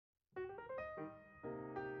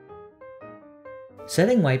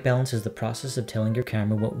Setting white balance is the process of telling your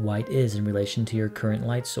camera what white is in relation to your current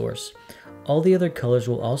light source. All the other colors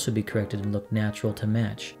will also be corrected and look natural to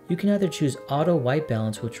match. You can either choose auto white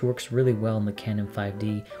balance, which works really well in the Canon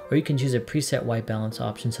 5D, or you can choose a preset white balance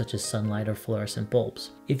option such as sunlight or fluorescent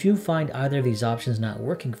bulbs. If you find either of these options not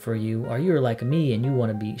working for you, or you're like me and you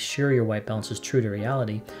want to be sure your white balance is true to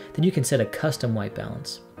reality, then you can set a custom white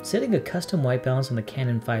balance. Setting a custom white balance on the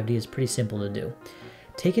Canon 5D is pretty simple to do.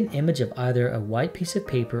 Take an image of either a white piece of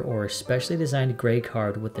paper or a specially designed gray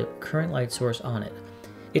card with the current light source on it.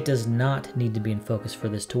 It does not need to be in focus for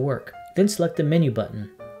this to work. Then select the menu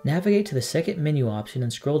button. Navigate to the second menu option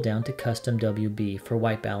and scroll down to Custom WB for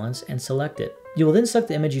white balance and select it. You will then select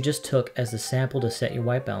the image you just took as the sample to set your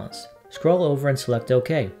white balance. Scroll over and select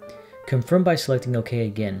OK. Confirm by selecting OK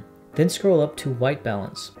again. Then scroll up to white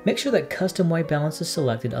balance. Make sure that custom white balance is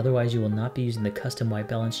selected, otherwise you will not be using the custom white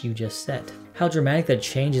balance you just set. How dramatic that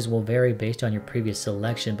changes will vary based on your previous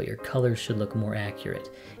selection, but your colors should look more accurate.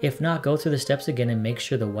 If not, go through the steps again and make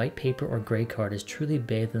sure the white paper or gray card is truly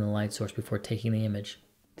bathed in the light source before taking the image.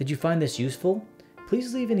 Did you find this useful?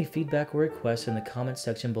 Please leave any feedback or requests in the comments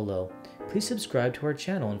section below. Please subscribe to our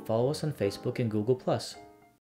channel and follow us on Facebook and Google+.